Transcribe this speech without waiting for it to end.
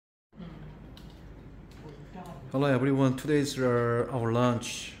Hello everyone. Today is our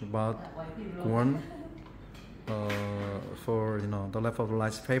lunch about corn. For the leftover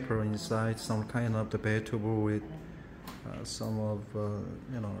rice paper inside some kind of the vegetable with some of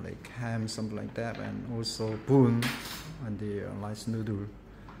like ham, something like that, and also bun and the rice noodle.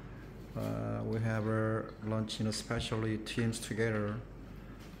 We have our lunch, especially teams together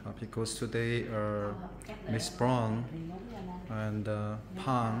because today Miss Brown and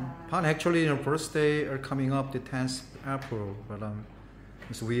Pan actually birthday are coming up the 10th April, but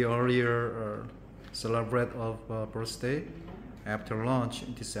so we earlier celebrate of birthday after lunch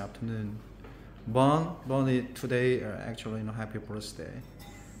this afternoon. Bon today actually happy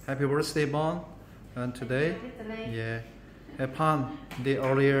birthday Bon, and today yeah. Hey Pan, the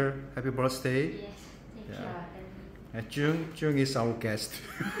earlier happy birthday. Yes, thank Yeah. you. Jung is our guest.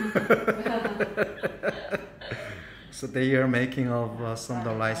 So they are making of some of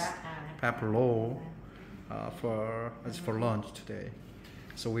the rice pepper roll for lunch today.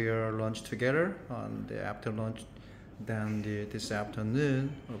 So we are lunch together on the after lunch. Then this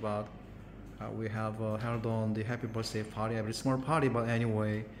afternoon about we have held on the happy birthday party, a very small party, but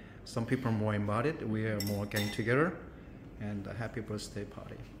anyway, some people are more invited. We are more getting together and a happy birthday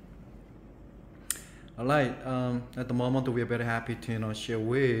party. Alright, at the moment we are very happy to share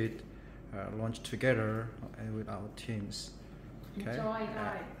with lunch together and with our teams. Okay?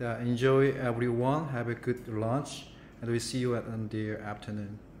 Enjoy everyone. Have a good lunch, and we see you in the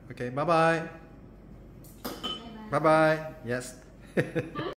afternoon. Okay, bye bye. Bye bye. Yes.